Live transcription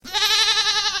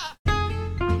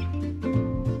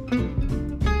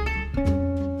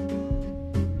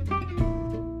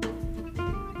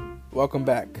Welcome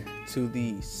back to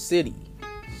the City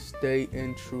Stay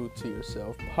in True to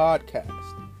Yourself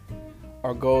podcast.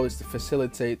 Our goal is to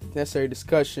facilitate the necessary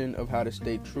discussion of how to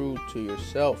stay true to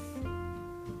yourself.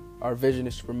 Our vision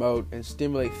is to promote and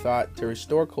stimulate thought to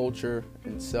restore culture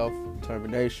and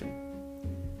self-determination.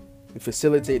 We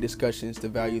facilitate discussions to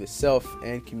value the self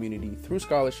and community through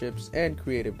scholarships and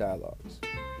creative dialogues.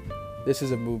 This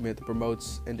is a movement that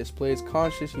promotes and displays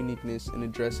conscious uniqueness and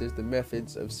addresses the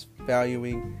methods of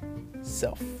valuing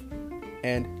self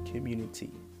and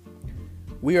community.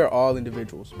 We are all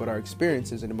individuals, but our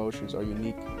experiences and emotions are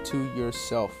unique to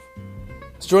yourself.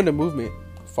 To join the movement,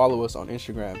 follow us on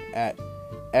Instagram at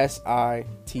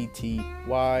SITTY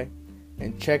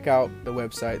and check out the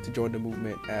website to join the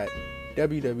movement at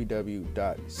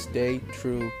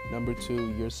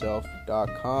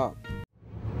www.staytrue2yourself.com.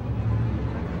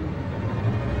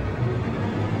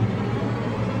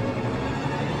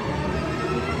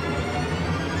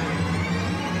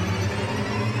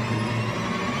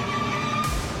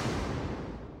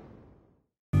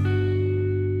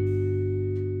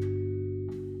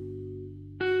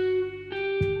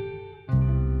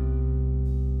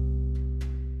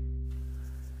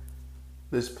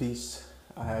 This piece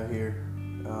I have here,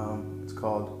 it's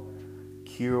called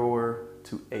Cure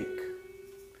to Ache.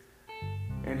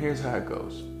 And here's how it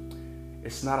goes.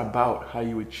 It's not about how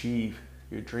you achieve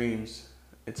your dreams,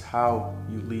 it's how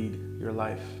you lead your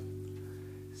life.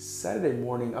 Saturday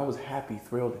morning, I was happy,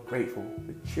 thrilled, and grateful.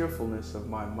 The cheerfulness of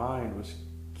my mind was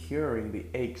curing the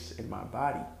aches in my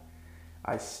body.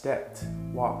 I stepped,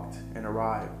 walked, and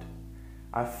arrived.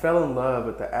 I fell in love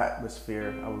with the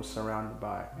atmosphere I was surrounded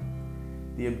by.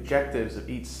 The objectives of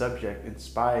each subject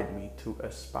inspired me to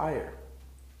aspire.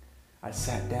 I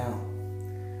sat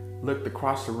down, looked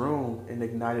across the room, and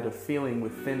ignited a feeling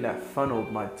within that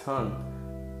funneled my tongue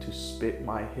to spit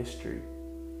my history.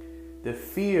 The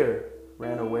fear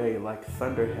ran away like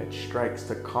thunderhead strikes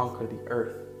to conquer the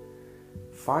earth.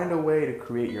 Find a way to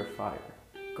create your fire.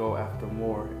 Go after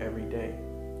more every day.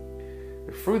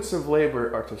 The fruits of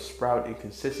labor are to sprout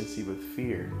inconsistency with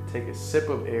fear. Take a sip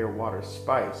of air, water,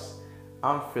 spice.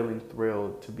 I'm feeling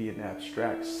thrilled to be an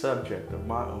abstract subject of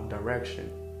my own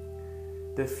direction.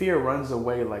 The fear runs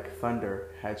away like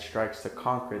thunder had strikes to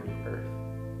conquer the earth.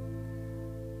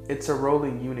 It's a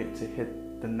rolling unit to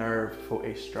hit the nerve for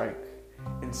a strike.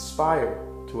 Inspire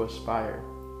to aspire,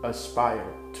 aspire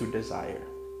to desire.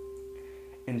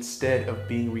 Instead of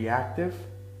being reactive,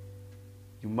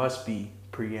 you must be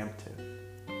preemptive.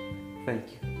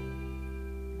 Thank you.